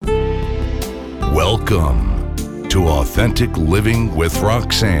Welcome to Authentic Living with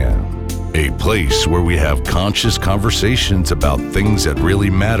Roxanne, a place where we have conscious conversations about things that really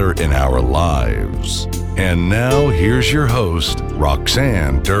matter in our lives. And now, here's your host,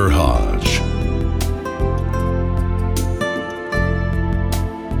 Roxanne Derhodge.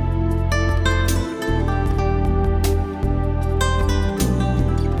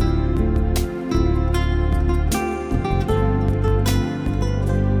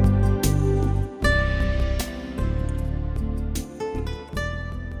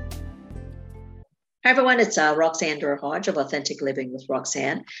 Hi, everyone. It's Roxanne Derhodge of Authentic Living with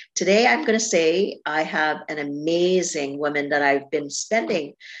Roxanne. Today, I'm going to say I have an amazing woman that I've been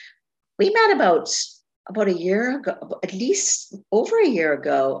spending. We met about a year ago, at least over a year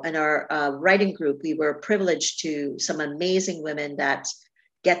ago, in our writing group. We were privileged to some amazing women that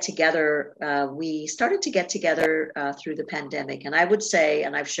get together. We started to get together through the pandemic. And I would say,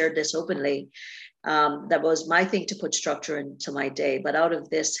 and I've shared this openly, that was my thing to put structure into my day. But out of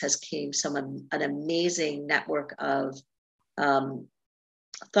this has came an amazing network of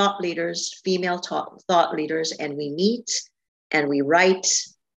thought leaders, female thought leaders, and we meet and we write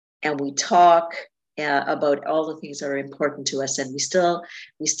and we talk about all the things that are important to us. And we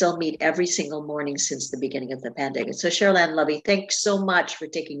still meet every single morning since the beginning of the pandemic. So Cheryl-Ann, Lovie, thanks so much for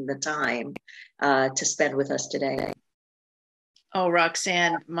taking the time to spend with us today. Oh,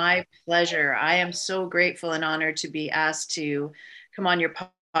 Roxanne, my pleasure. I am so grateful and honored to be asked to come on your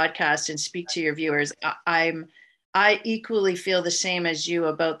podcast and speak to your viewers. I equally feel the same as you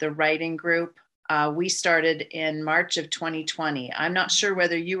about the writing group. We started in March of 2020. I'm not sure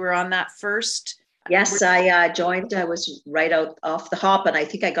whether you were on that first. Yes, I joined. I was right out off the hop, and I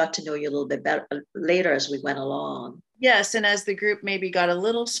think I got to know you a little bit better later as we went along. Yes, and as the group maybe got a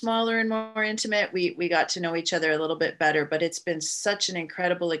little smaller and more intimate, we got to know each other a little bit better. But it's been such an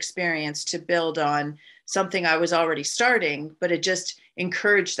incredible experience to build on something I was already starting, but it just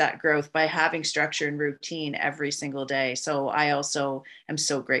encouraged that growth by having structure and routine every single day. So I also am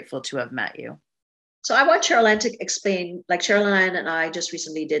so grateful to have met you. So I want Cheryl-Ann to explain, like Cheryl-Ann and I just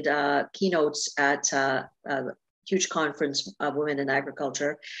recently did keynotes at a huge conference of women in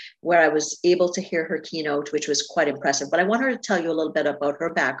agriculture, where I was able to hear her keynote, which was quite impressive. But I want her to tell you a little bit about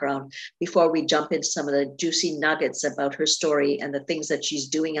her background before we jump into some of the juicy nuggets about her story and the things that she's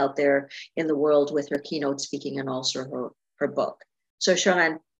doing out there in the world with her keynote speaking and also her book. So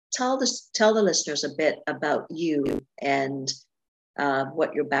Cheryl-Ann, tell the listeners a bit about you and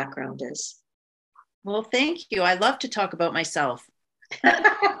what your background is. Well, thank you. I love to talk about myself.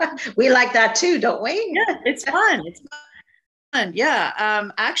 We like that too, don't we? Yeah, it's fun. It's fun. Yeah.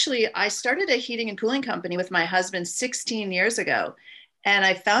 Actually, I started a heating and cooling company with my husband 16 years ago. And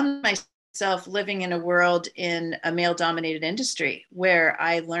I found myself living in a world in a male-dominated industry where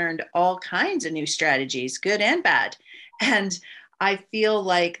I learned all kinds of new strategies, good and bad. And I feel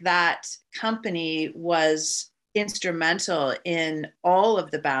like that company was instrumental in all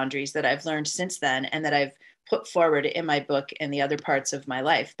of the boundaries that I've learned since then and that I've put forward in my book and the other parts of my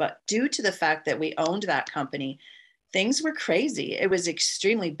life. But due to the fact that we owned that company, things were crazy. It was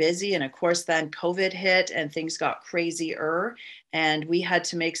extremely busy. And of course, then COVID hit and things got crazier. And we had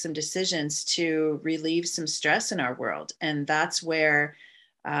to make some decisions to relieve some stress in our world. And that's where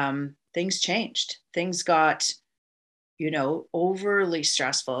things changed. Things got overly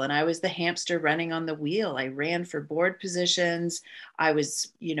stressful. And I was the hamster running on the wheel. I ran for board positions. I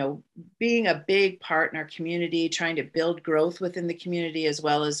was, being a big part in our community, trying to build growth within the community, as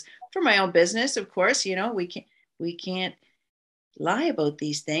well as for my own business. Of course, we can't lie about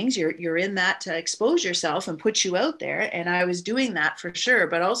these things. You're in that to expose yourself and put you out there. And I was doing that for sure,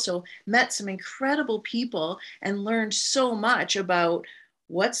 but also met some incredible people and learned so much about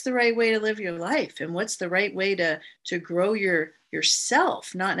what's the right way to live your life and what's the right way to grow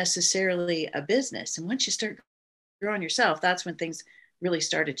yourself, not necessarily a business. And once you start growing yourself, that's when things really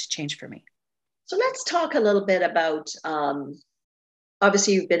started to change for me. So let's talk a little bit about,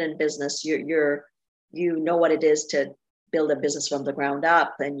 obviously you've been in business, you know what it is to build a business from the ground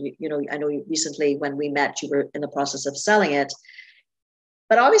up. And I know recently when we met, you were in the process of selling it.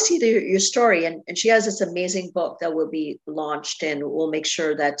 But obviously your story, and she has this amazing book that will be launched, and we'll make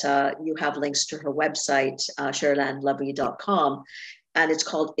sure that you have links to her website, Cheryl-Ann-Lovie.com, and it's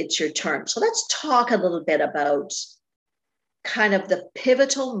called It's Your Turn. So let's talk a little bit about kind of the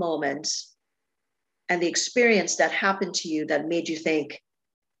pivotal moment and the experience that happened to you that made you think,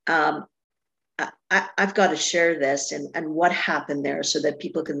 I've got to share this, and what happened there so that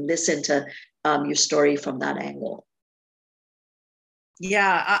people can listen to your story from that angle.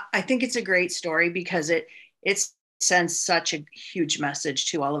 Yeah, I think it's a great story because it sends such a huge message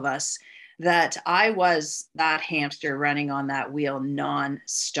to all of us that I was that hamster running on that wheel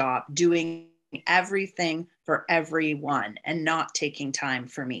nonstop, doing everything for everyone and not taking time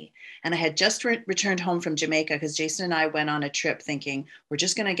for me. And I had just returned home from Jamaica because Jason and I went on a trip thinking we're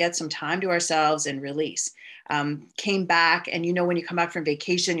just going to get some time to ourselves and release. Came back, and when you come back from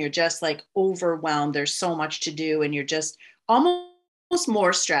vacation, you're just like overwhelmed. There's so much to do, and you're just almost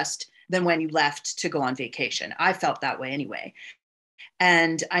more stressed than when you left to go on vacation. I felt that way anyway.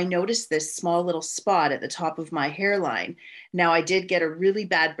 And I noticed this small little spot at the top of my hairline. Now, I did get a really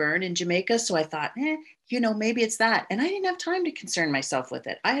bad burn in Jamaica, so I thought, maybe it's that. And I didn't have time to concern myself with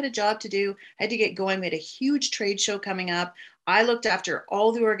it. I had a job to do. I had to get going. We had a huge trade show coming up. I looked after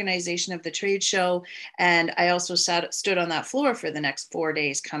all the organization of the trade show. And I also stood on that floor for the next 4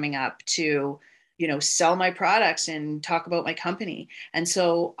 days coming up to, sell my products and talk about my company. And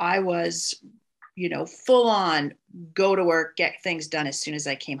so I was full on go to work, get things done as soon as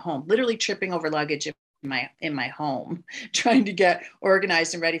I came home, literally tripping over luggage in my home, trying to get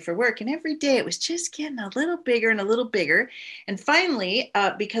organized and ready for work. And every day it was just getting a little bigger and a little bigger. And finally,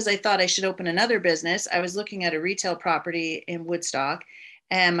 because I thought I should open another business, I was looking at a retail property in Woodstock,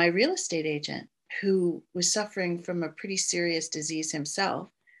 and my real estate agent, who was suffering from a pretty serious disease himself,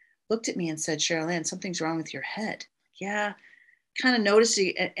 looked at me and said, "Cheryl-Ann, something's wrong with your head." Yeah, kind of noticed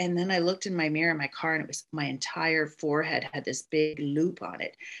it. And then I looked in my mirror in my car, and it was my entire forehead had this big loop on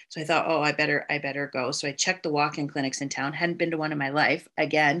it. So I thought, oh, I better go. So I checked the walk-in clinics in town. Hadn't been to one in my life.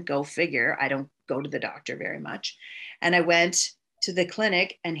 Again, go figure. I don't go to the doctor very much. And I went to the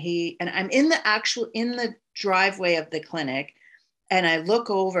clinic, and I'm in the driveway of the clinic. And I look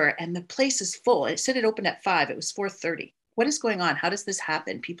over, and the place is full. It said it opened at 5. It was 4:30. What is going on? How does this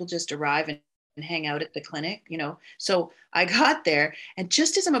happen? People just arrive and hang out at the clinic, So I got there, and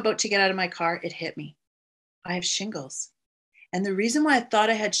just as I'm about to get out of my car, it hit me. I have shingles. And the reason why I thought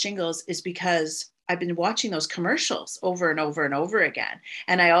I had shingles is because I've been watching those commercials over and over and over again.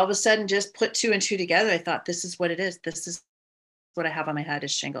 And I all of a sudden just put 2 and 2 together. I thought, this is what it is. This is what I have on my head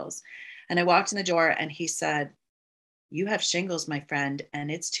is shingles. And I walked in the door, and he said, "You have shingles, my friend,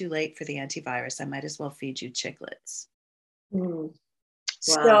 and it's too late for the antivirus. I might as well feed you chiclets." Mm.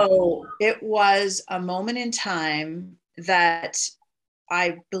 Wow. So it was a moment in time that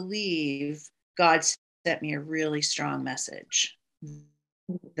I believe God sent me a really strong message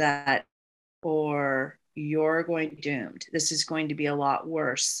that, or you're going to be doomed. This is going to be a lot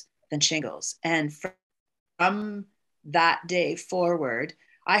worse than shingles. And from that day forward,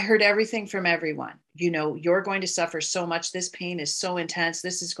 I heard everything from everyone. You're going to suffer so much. This pain is so intense.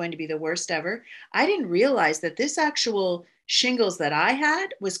 This is going to be the worst ever. I didn't realize that this actual shingles that I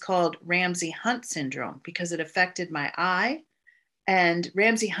had was called Ramsay-Hunt syndrome because it affected my eye. And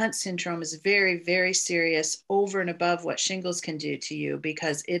Ramsay-Hunt syndrome is very, very serious, over and above what shingles can do to you,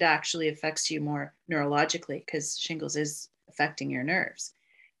 because it actually affects you more neurologically, because shingles is affecting your nerves.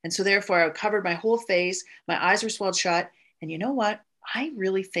 And so therefore I covered my whole face. My eyes were swelled shut. And you know what? I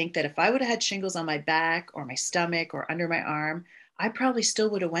really think that if I would have had shingles on my back or my stomach or under my arm, I probably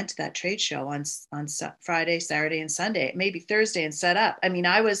still would have went to that trade show on Friday, Saturday, and Sunday, maybe Thursday, and set up. I mean,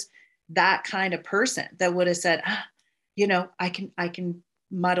 I was that kind of person that would have said, I can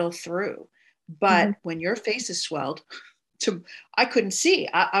muddle through. But when your face is swelled, I couldn't see.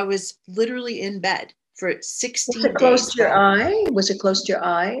 I was literally in bed for 16 days. Was it close to your eye? Was it close to your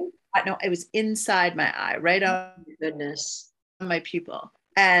eye? No, it was inside my eye, right on my pupil,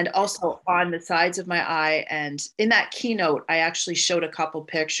 and also on the sides of my eye. And in that keynote, I actually showed a couple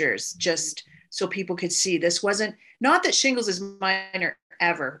pictures just so people could see this wasn't, not that shingles is minor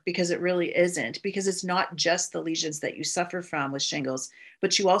ever, because it really isn't, because it's not just the lesions that you suffer from with shingles,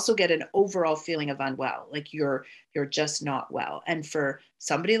 but you also get an overall feeling of unwell, like you're just not well. And for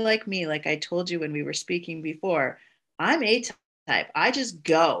somebody like me, like I told you when we were speaking before, I'm A-type. I just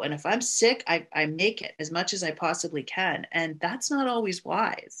go. And if I'm sick, I make it as much as I possibly can. And that's not always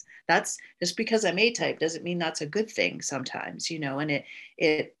wise. That's just because I'm A-type doesn't mean that's a good thing sometimes, and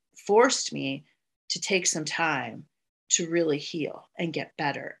it forced me to take some time to really heal and get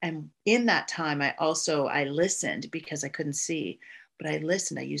better. And in that time, I listened, because I couldn't see, but I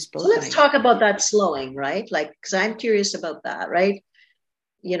listened. I used both. So let's talk about that slowing, right? Like, because I'm curious about that, right?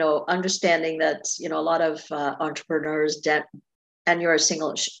 Understanding that, a lot of entrepreneurs, and you're a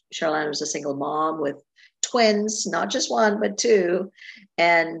single, Cheryl-Ann was a single mom with twins, not just one, but 2,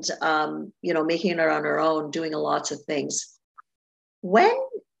 and, making it on her own, doing lots of things. When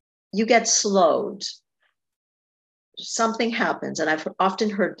you get slowed, something happens. And I've often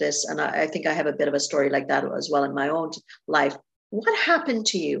heard this, and I think I have a bit of a story like that as well in my own life. What happened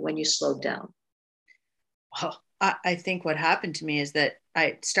to you when you slowed down? Well, I think what happened to me is that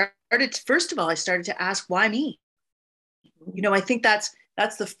I started, first of all, I started to ask, why me? I think that's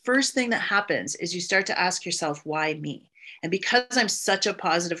the first thing that happens is you start to ask yourself, why me? And because I'm such a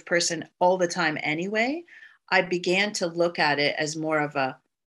positive person all the time anyway, I began to look at it as more of a,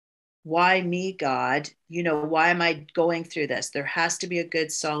 why me, God? Why am I going through this? There has to be a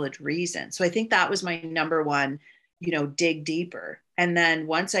good, solid reason. So I think that was my number one, dig deeper. And then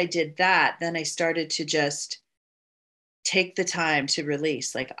once I did that, then I started to just take the time to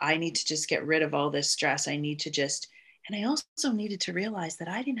release. Like, I need to just get rid of all this stress. I need to just, and I also needed to realize that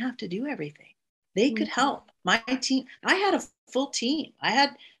I didn't have to do everything. They could help. My team, I had a full team. I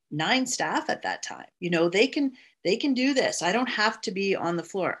had 9 staff at that time. They can do this. I don't have to be on the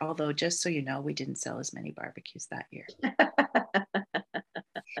floor. Although, just so you know, we didn't sell as many barbecues that year.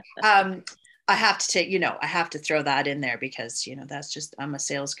 I have to take, I have to throw that in there because, that's just, I'm a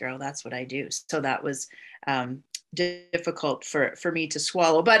sales girl. That's what I do. So that was difficult for me to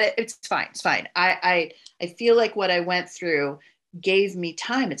swallow, but it's fine. It's fine. I feel like what I went through gave me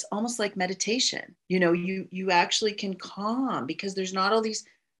time. It's almost like meditation. You actually can calm because there's not all these,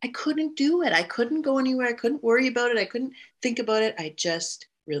 I couldn't do it. I couldn't go anywhere. I couldn't worry about it. I couldn't think about it. I just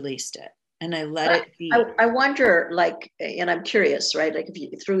released it and I let it be. I wonder, like, and I'm curious, right? Like, if you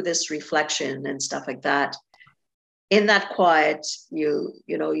through this reflection and stuff like that, in that quiet, you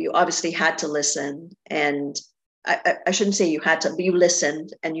obviously had to listen, and I shouldn't say you had to, but you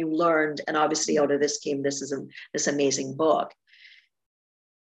listened and you learned, and obviously out of this came this amazing book.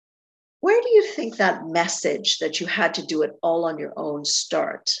 Where do you think that message that you had to do it all on your own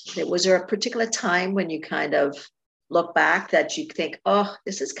start? Was there a particular time when you kind of look back that you think, oh,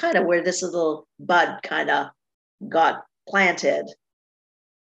 this is kind of where this little bud kind of got planted?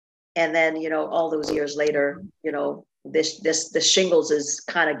 And then, all those years later, this shingles is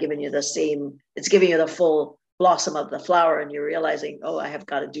kind of giving you it's giving you the full blossom of the flower, and you're realizing, oh, I have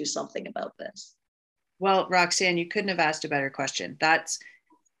got to do something about this. Well, Roxanne, you couldn't have asked a better question. That's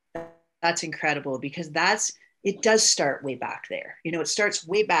incredible because it does start way back there. It starts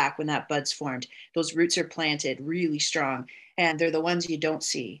way back when that bud's formed. Those roots are planted really strong and they're the ones you don't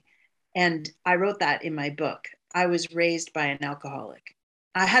see. And I wrote that in my book. I was raised by an alcoholic.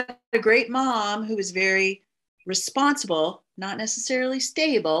 I had a great mom who was very responsible, not necessarily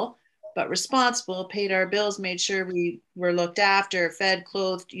stable, but responsible, paid our bills, made sure we were looked after, fed,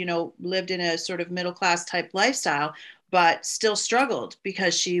 clothed, lived in a sort of middle-class type lifestyle, but still struggled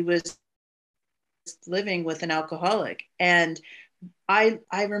because she was living with an alcoholic. And I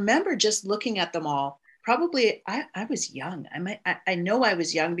remember just looking at them all. Probably I was young. I know I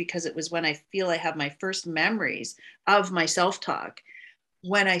was young because it was when I feel I have my first memories of my self-talk,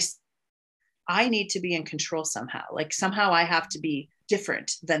 when I need to be in control somehow. Like somehow I have to be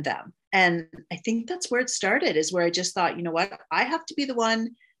different than them. And I think that's where it started, is where I just thought, you know what, I have to be the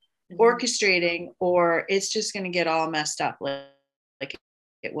one orchestrating, or it's just going to get all messed up. Like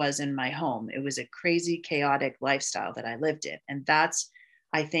it was in my home. It was a crazy, chaotic lifestyle that I lived in. And that's,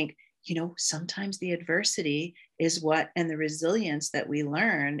 I think, sometimes the adversity is and the resilience that we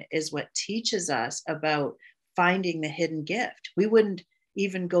learn is what teaches us about finding the hidden gift. We wouldn't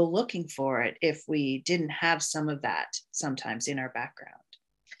even go looking for it if we didn't have some of that sometimes in our background.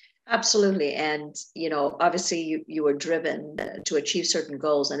 Absolutely. And, obviously you were driven to achieve certain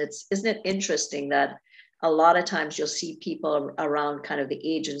goals. And isn't it interesting that a lot of times you'll see people around kind of the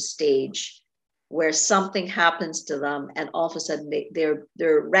age and stage where something happens to them and all of a sudden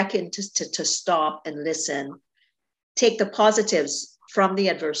they're reckoned to stop and listen, take the positives from the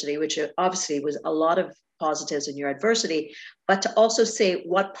adversity, which obviously was a lot of positives in your adversity, but to also say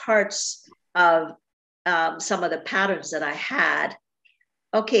what parts of some of the patterns that I had,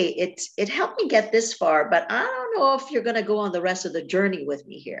 okay, it helped me get this far, but I don't know if you're going to go on the rest of the journey with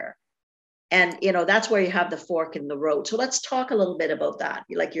me here. And, that's where you have the fork in the road. So let's talk a little bit about that.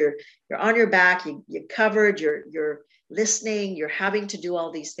 You're on your back, you're covered, you're listening, you're having to do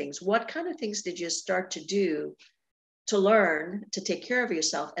all these things. What kind of things did you start to do to learn to take care of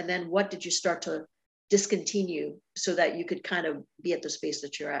yourself? And then what did you start to discontinue so that you could kind of be at the space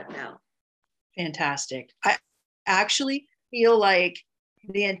that you're at now? Fantastic. I actually feel like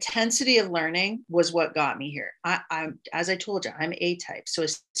the intensity of learning was what got me here. I'm, as I told you, I'm A-type. So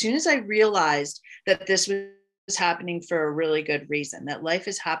as soon as I realized that this was happening for a really good reason, that life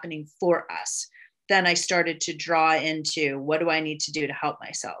is happening for us, then I started to draw into what do I need to do to help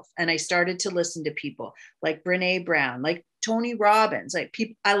myself. And I started to listen to people like Brene Brown, like Tony Robbins.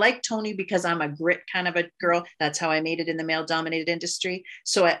 I like Tony because I'm a grit kind of a girl. That's how I made it in the male dominated industry.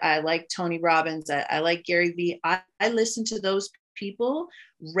 So I like Tony Robbins. I like Gary Vee. I listen to those people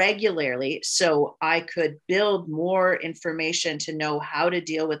regularly so I could build more information to know how to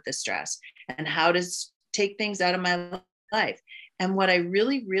deal with the stress and how to take things out of my life. And what I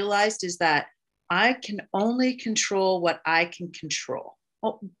really realized is that I can only control what I can control.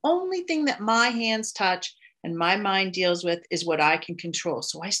 Only thing that my hands touch and my mind deals with is what I can control.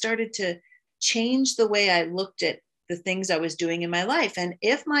 So I started to change the way I looked at the things I was doing in my life. And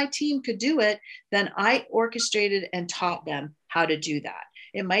if my team could do it, then I orchestrated and taught them how to do that.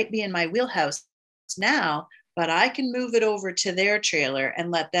 It might be in my wheelhouse now, but I can move it over to their trailer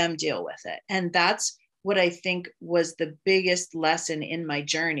and let them deal with it. And that's what I think was the biggest lesson in my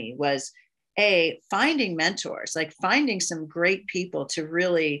journey was finding mentors, like finding some great people to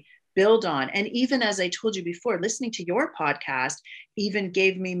really build on. And even as I told you before, listening to your podcast even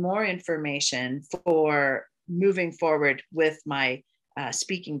gave me more information for moving forward with my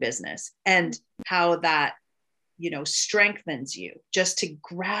speaking business and how that, strengthens you just to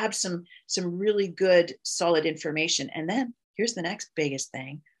grab some really good, solid information. And then here's the next biggest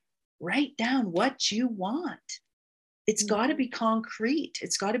thing. Write down what you want. It's got to be concrete.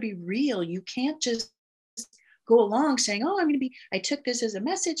 It's got to be real. You can't just go along saying, oh, I took this as a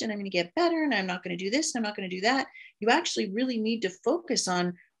message and I'm going to get better and I'm not going to do this and I'm not going to do that. You actually really need to focus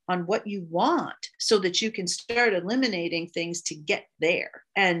on what you want so that you can start eliminating things to get there.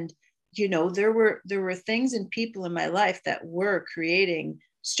 And, there were things and people in my life that were creating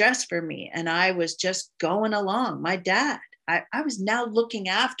stress for me. And I was just going along. My dad, I was now looking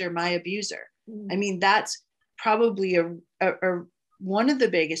after my abuser. That's probably one of the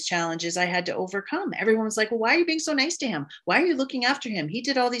biggest challenges I had to overcome. Everyone was like, well, why are you being so nice to him? Why are you looking after him? He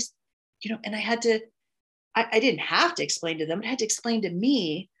did all these, and I didn't have to explain to them. I had to explain to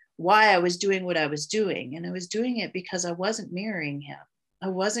me why I was doing what I was doing. And I was doing it because I wasn't mirroring him. I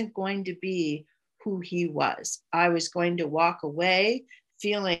wasn't going to be who he was. I was going to walk away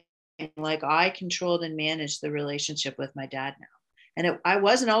feeling like I controlled and managed the relationship with my dad now. And I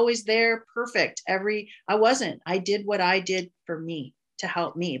wasn't always there perfect. I wasn't. I did what I did for me to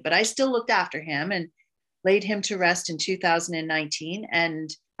help me, but I still looked after him and laid him to rest in 2019. And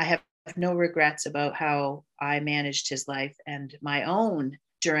I have no regrets about how I managed his life and my own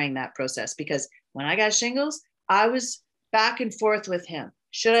during that process, because when I got shingles, I was back and forth with him.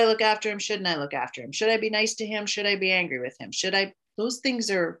 Should I look after him? Shouldn't I look after him? Should I be nice to him? Should I be angry with him? Those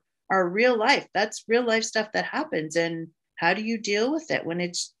things are real life. That's real life stuff that happens. And how do you deal with it when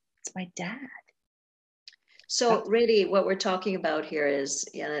it's my dad? So really what we're talking about here is,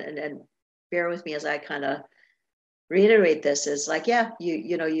 and bear with me as I kind of reiterate this, is like,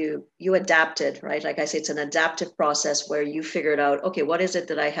 you adapted, right? Like I say, it's an adaptive process where you figured out, okay, what is it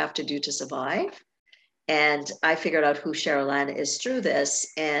that I have to do to survive? And I figured out who Cheryl-Ann is through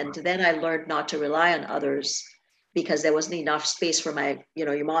this. And then I learned not to rely on others because there wasn't enough space for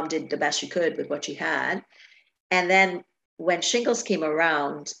your mom did the best she could with what she had. And then when shingles came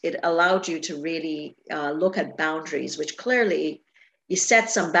around, it allowed you to really look at boundaries, which clearly you set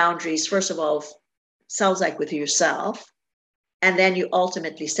some boundaries, first of all, sounds like with yourself. And then you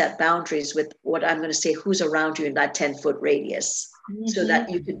ultimately set boundaries with what I'm going to say, who's around you in that 10-foot radius, so that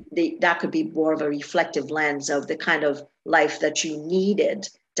that could be more of a reflective lens of the kind of life that you needed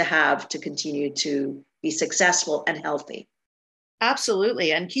to have to continue to be successful and healthy.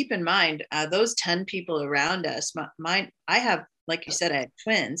 Absolutely. And keep in mind, those 10 people around us, I have, like you said, I had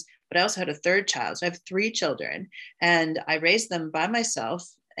twins, but I also had a third child. So I have 3 children and I raised them by myself.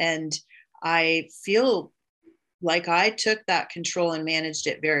 And I feel like I took that control and managed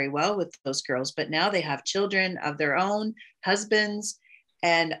it very well with those girls, but now they have children of their own, husbands,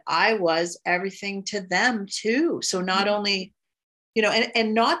 and I was everything to them too. So not only,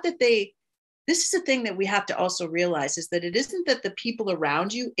 and not that this is the thing that we have to also realize, is that it isn't that the people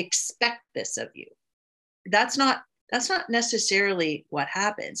around you expect this of you. That's not necessarily what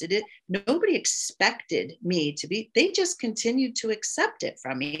happens. Nobody expected me to be, they just continued to accept it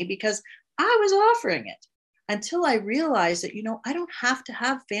from me because I was offering it. Until I realized that, I don't have to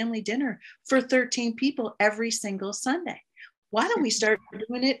have family dinner for 13 people every single Sunday. Why don't we start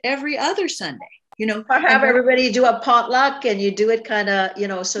doing it every other Sunday? Or have everybody do a potluck and you do it kind of,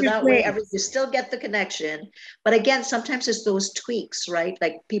 so that way you still get the connection. But again, sometimes it's those tweaks, right?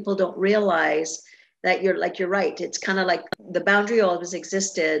 Like people don't realize that you're right. It's kind of like the boundary always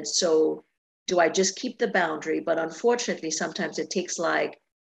existed. So do I just keep the boundary? But unfortunately, sometimes it takes like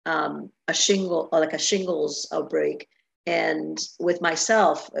a shingles outbreak. And with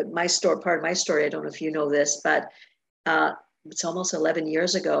myself, part of my story, I don't know if you know this, but it's almost 11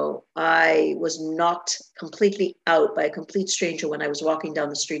 years ago, I was knocked completely out by a complete stranger when I was walking down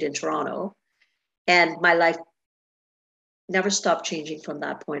the street in Toronto. And my life never stopped changing from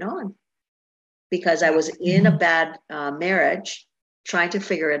that point on, because I was in a bad marriage, trying to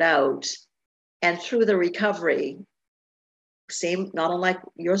figure it out. And through the recovery, same, not unlike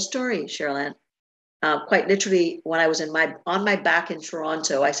your story, Cheryl-Ann, quite literally, when I was on my back in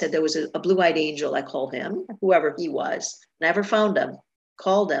Toronto, I said there was a blue-eyed angel, I call him, whoever he was. Never found him,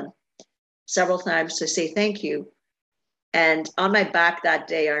 called him several times to say thank you. And on my back that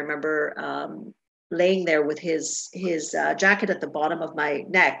day, I remember laying there with his jacket at the bottom of my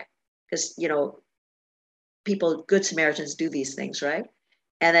neck, because, you know, people, good Samaritans do these things, right?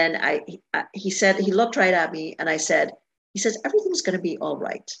 And then he said, he looked right at me, and he says, everything's going to be all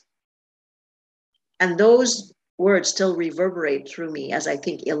right. And those words still reverberate through me as I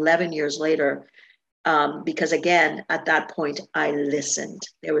think 11 years later, because again, at that point, I listened.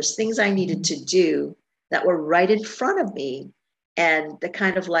 There was things I needed to do that were right in front of me. And the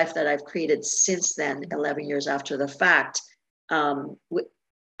kind of life that I've created since then, 11 years after the fact,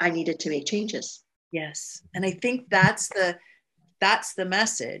 I needed to make changes. Yes. And I think that's the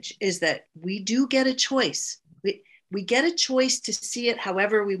message, is that we do get a choice. We get a choice to see it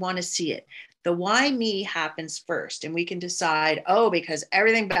however we want to see it. The why me happens first, and we can decide, oh, because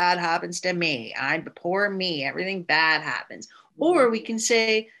everything bad happens to me. I'm poor me. Everything bad happens. Or we can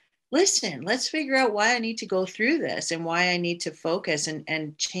say, listen, let's figure out why I need to go through this and why I need to focus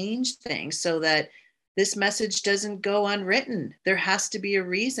and change things so that this message doesn't go unwritten. There has to be a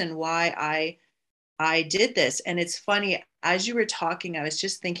reason why I did this. And it's funny, as you were talking, I was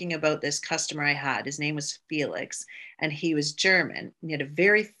just thinking about this customer I had. His name was Felix, and he was German. He had a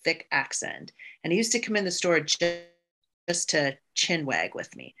very thick accent, and he used to come in the store just to chin wag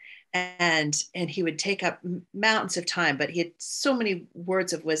with me. And he would take up mountains of time, but he had so many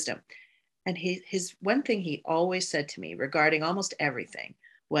words of wisdom. And his one thing he always said to me regarding almost everything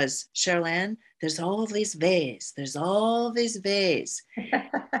was, Cheryl-Ann, there's all these ways. There's all these ways.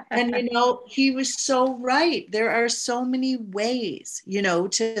 And, you know, he was so right. There are so many ways, you know,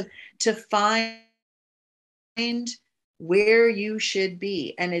 to find where you should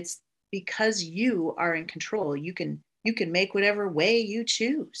be. And it's because you are in control. You can make whatever way you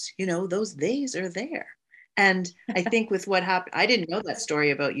choose. You know, those ways are there. And I think with what happened, I didn't know that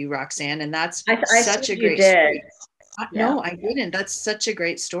story about you, Roxanne. And that's such a great story. No, I didn't. That's such a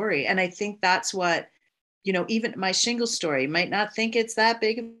great story. And I think that's what, you know, even my shingle story might not think it's that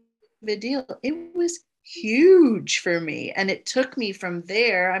big of a deal. It was huge for me. And it took me from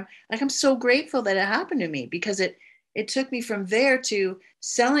there. I'm so grateful that it happened to me, because it took me from there to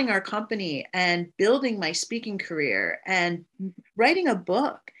selling our company and building my speaking career and writing a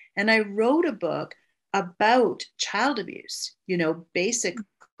book. And I wrote a book about child abuse, you know,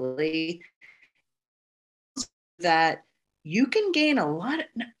 basically that you can gain a lot of,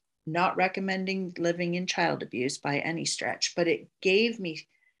 not recommending living in child abuse by any stretch, but it gave me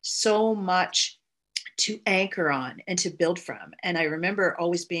so much to anchor on and to build from. And I remember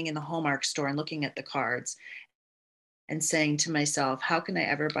always being in the Hallmark store and looking at the cards and saying to myself, how can I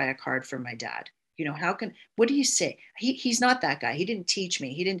ever buy a card for my dad? You know, what do you say? He's not that guy. He didn't teach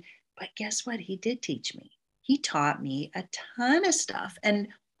me. But guess what? He did teach me. He taught me a ton of stuff. And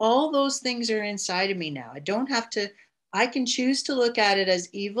all those things are inside of me now. I can choose to look at it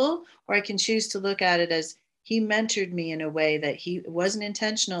as evil, or I can choose to look at it as he mentored me in a way that he wasn't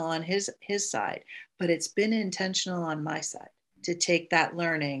intentional on his side, but it's been intentional on my side to take that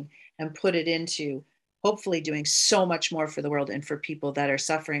learning and put it into hopefully doing so much more for the world and for people that are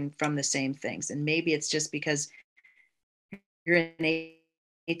suffering from the same things. And maybe it's just because you're an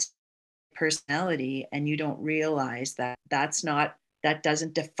innate personality and you don't realize that that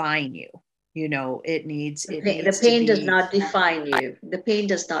doesn't define you. You know, the pain does not define you. The pain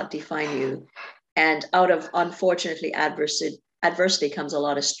does not define you. And out of, unfortunately, adversity comes a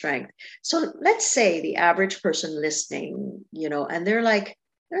lot of strength. So let's say the average person listening, you know, and they're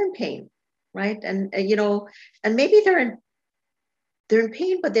in pain, right? And you know, and maybe they're in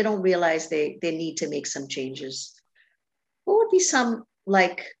pain, but they don't realize they need to make some changes. What would be some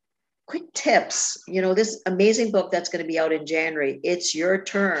quick tips? You know, this amazing book that's going to be out in January, It's Your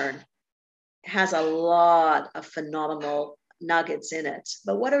Turn, has a lot of phenomenal nuggets in it.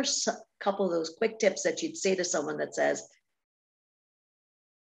 But what are a couple of those quick tips that you'd say to someone that says,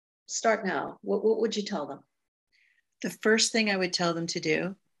 start now? What would you tell them? The first thing I would tell them to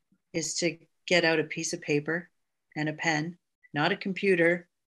do is to get out a piece of paper and a pen, not a computer,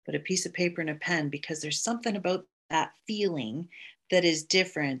 but a piece of paper and a pen, because there's something about that feeling that is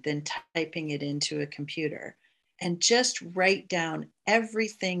different than typing it into a computer. And just write down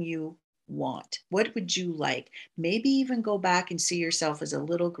everything you want? What would you like? Maybe even go back and see yourself as a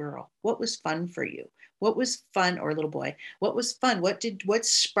little girl. What was fun for you? What was fun, or a little boy? What was fun? What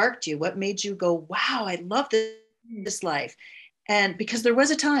sparked you? What made you go, wow, I love this life? And because there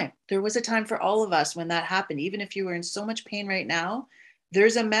was a time for all of us when that happened. Even if you were in so much pain right now,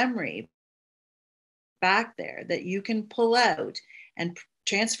 there's a memory back there that you can pull out and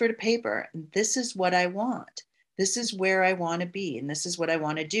transfer to paper. And this is what I want. This is where I want to be. And this is what I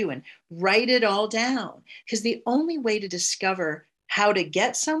want to do. And write it all down. Because the only way to discover how to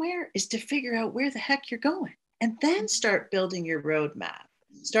get somewhere is to figure out where the heck you're going. And then start building your roadmap.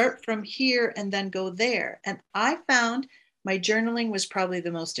 Start from here and then go there. And I found my journaling was probably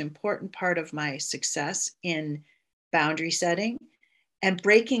the most important part of my success in boundary setting and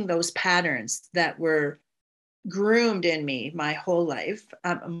breaking those patterns that were groomed in me my whole life.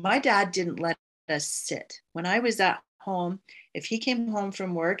 My dad didn't let us sit. When I was at home, if he came home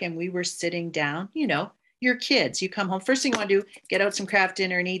from work and we were sitting down, you're kids, you come home, first thing you want to do, get out some Kraft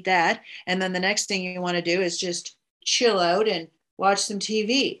dinner and eat that. And then the next thing you want to do is just chill out and watch some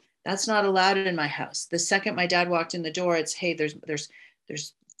TV. That's not allowed in my house. The second my dad walked in the door, it's, hey, there's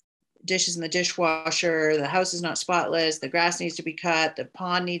dishes in the dishwasher, the house is not spotless, the grass needs to be cut, the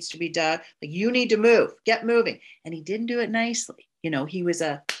pond needs to be dug, like, you need to move, get moving. And he didn't do it nicely. He was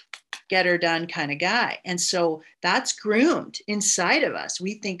a get her done kind of guy. And so that's groomed inside of us.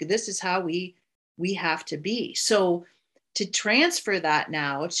 We think this is how we have to be. So to transfer that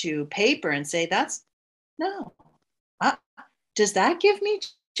now to paper and say, no, does that give me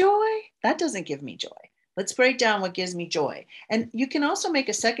joy? That doesn't give me joy. Let's break down what gives me joy. And you can also make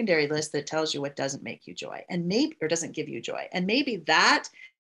a secondary list that tells you what doesn't make you joy or doesn't give you joy. And maybe that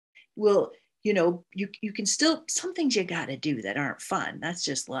will, you can still, some things you got to do that aren't fun. That's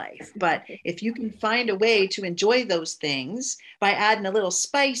just life. But if you can find a way to enjoy those things by adding a little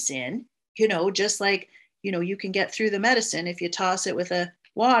spice in, just like, you can get through the medicine if you toss it with a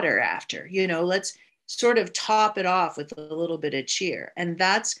water after, let's sort of top it off with a little bit of cheer. And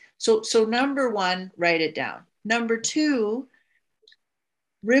that's so number one, write it down. Number two,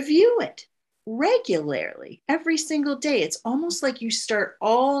 review it regularly every single day. It's almost like you start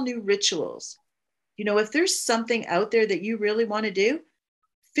all new rituals. If there's something out there that you really want to do,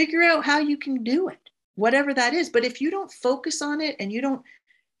 figure out how you can do it, whatever that is. But if you don't focus on it and you don't,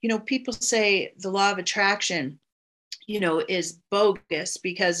 people say the law of attraction is bogus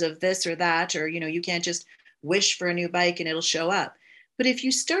because of this or that, or, you can't just wish for a new bike and it'll show up. But if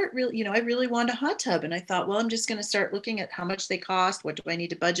you start really, I really want a hot tub. And I thought, well, I'm just going to start looking at how much they cost. What do I need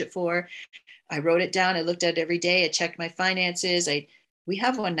to budget for? I wrote it down. I looked at it every day. I checked my finances. We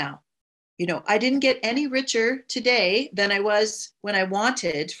have one now. I didn't get any richer today than I was when I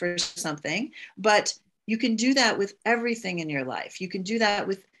wanted for something, but you can do that with everything in your life. You can do that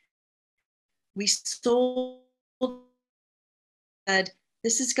with, we sold said,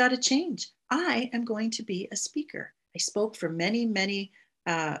 this has got to change. I am going to be a speaker. I spoke for many, many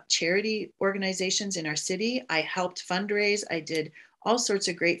charity organizations in our city. I helped fundraise. I did all sorts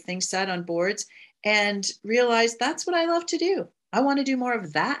of great things, sat on boards, and realized that's what I love to do. I want to do more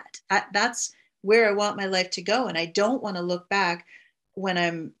of that. That's where I want my life to go. And I don't want to look back when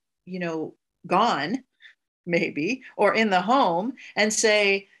I'm, gone, maybe, or in the home and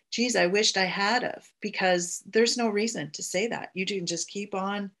say, geez, I wished I had of, because there's no reason to say that. You can just keep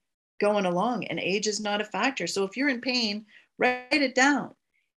on going along, and age is not a factor. So if you're in pain, write it down.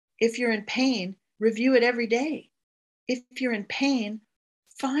 If you're in pain, review it every day. If you're in pain,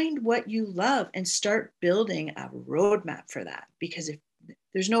 find what you love and start building a roadmap for that, because if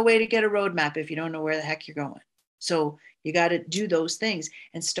there's no way to get a roadmap if you don't know where the heck you're going. So you got to do those things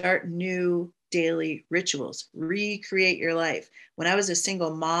and start new daily rituals, recreate your life. When I was a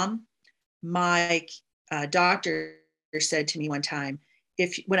single mom, my doctor said to me one time,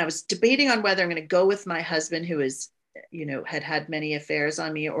 when I was debating on whether I'm going to go with my husband, who is, had many affairs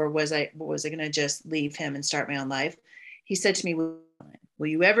on me, or was I going to just leave him and start my own life? He said to me, will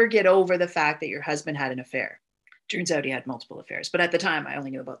you ever get over the fact that your husband had an affair? Turns out he had multiple affairs, but at the time I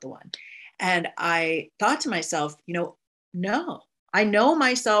only knew about the one. And I thought to myself, no, I know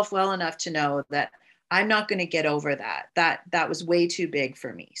myself well enough to know that I'm not going to get over that. That was way too big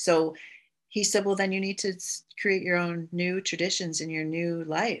for me. So he said, well, then you need to create your own new traditions in your new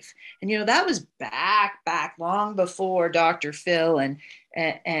life. And, that was back long before Dr. Phil and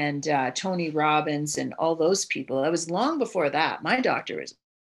Tony Robbins and all those people. That was long before that. My doctor was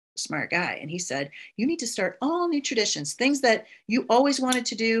a smart guy. And he said, you need to start all new traditions, things that you always wanted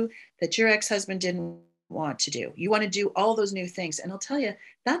to do that your ex-husband didn't want to do. You want to do all those new things. And I'll tell you,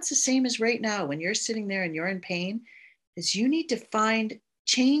 that's the same as right now when you're sitting there and you're in pain, is you need to find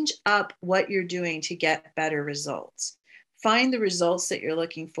change up what you're doing to get better results. Find the results that you're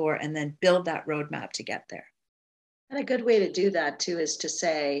looking for and then build that roadmap to get there. And a good way to do that too is to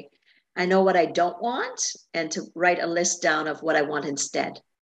say, I know what I don't want, and to write a list down of what I want instead.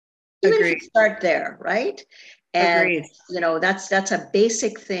 Even Agreed. if you start there, right? And Agreed. That's a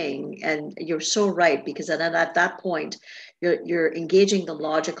basic thing, and you're so right, because then at that point, you're engaging the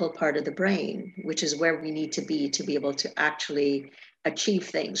logical part of the brain, which is where we need to be able to actually achieve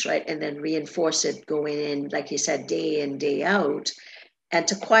things, right? And then reinforce it going in, like you said, day in, day out, and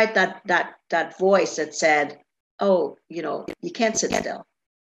to quiet that voice that said, oh, you can't sit still,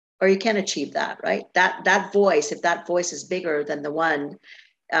 or you can't achieve that, right? That voice, if that voice is bigger than the one,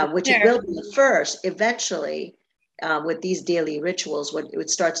 which it will be first, eventually, with these daily rituals, what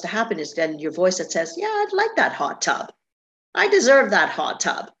starts to happen is then your voice that says, yeah, I'd like that hot tub. I deserve that hot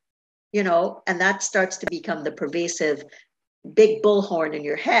tub, and that starts to become the pervasive big bullhorn in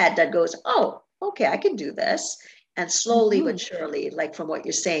your head that goes, oh, okay, I can do this. And slowly but surely, like from what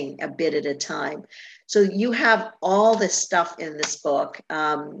you're saying, a bit at a time. So you have all this stuff in this book.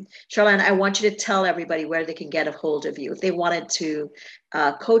 Cheryl-Ann, I want you to tell everybody where they can get a hold of you. If they wanted to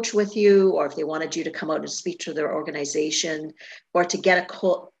coach with you, or if they wanted you to come out and speak to their organization, or to get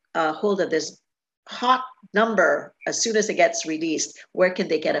a hold of this hot number as soon as it gets released, where can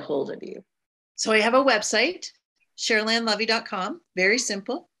they get a hold of you? So I have a website, Cheryl-Ann-Lovie.com. Very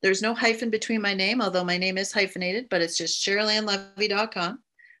simple. There's no hyphen between my name, although my name is hyphenated, but it's just Cheryl-Ann-Lovie.com.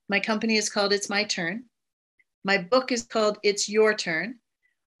 My company is called It's My Turn. My book is called It's Your Turn.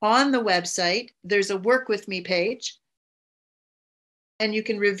 On the website, there's a work with me page, and you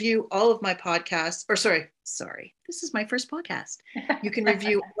can review all of my podcasts, or sorry, this is my first podcast. You can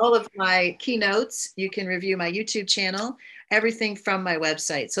review all of my keynotes. You can review my YouTube channel, everything from my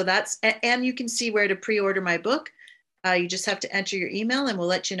website. So and you can see where to pre-order my book. You just have to enter your email, and we'll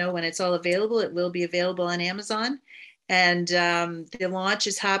let you know when it's all available. It will be available on Amazon. And the launch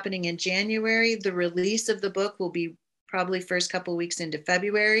is happening in January. The release of the book will be probably first couple of weeks into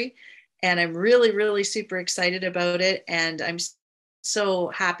February. And I'm really, really super excited about it. And I'm so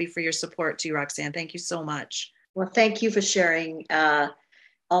happy for your support too, Roxanne. Thank you so much. Well, thank you for sharing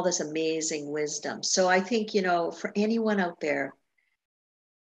all this amazing wisdom. So I think, for anyone out there,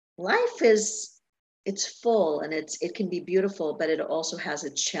 life it's full, and it can be beautiful, but it also has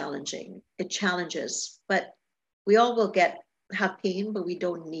its challenges, but we all will have pain, but we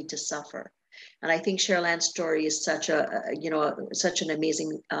don't need to suffer. And I think Cheryl-Ann's story is such an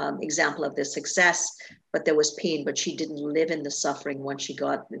amazing example of this success, but there was pain, but she didn't live in the suffering once she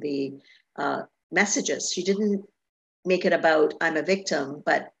got the messages. She didn't make it about, I'm a victim,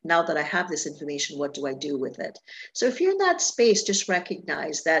 but now that I have this information, what do I do with it? So if you're in that space, just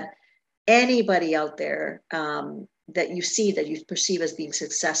recognize that anybody out there that you see, that you perceive as being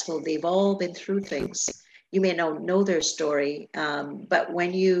successful, they've all been through things. You may not know their story, but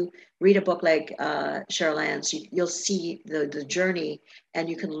when you read a book like Cheryl-Ann's, you'll see the journey, and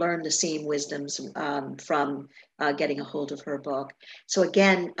you can learn the same wisdoms from getting a hold of her book. So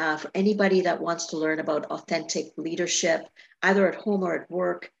again, for anybody that wants to learn about authentic leadership, either at home or at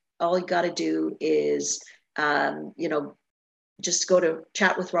work, all you got to do is, just go to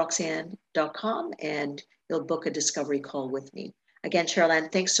chatwithroxanne.com, and you'll book a discovery call with me. Again, Cheryl-Ann,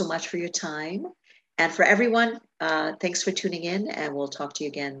 thanks so much for your time. And for everyone, thanks for tuning in, and we'll talk to you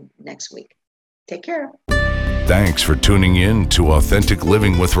again next week. Take care. Thanks for tuning in to Authentic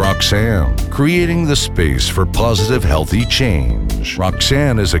Living with Roxanne, creating the space for positive, healthy change.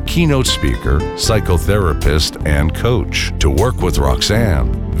 Roxanne is a keynote speaker, psychotherapist, and coach. To work with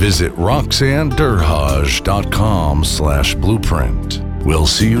Roxanne, visit roxannederhage.com/blueprint. We'll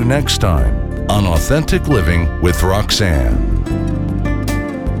see you next time on Authentic Living with Roxanne.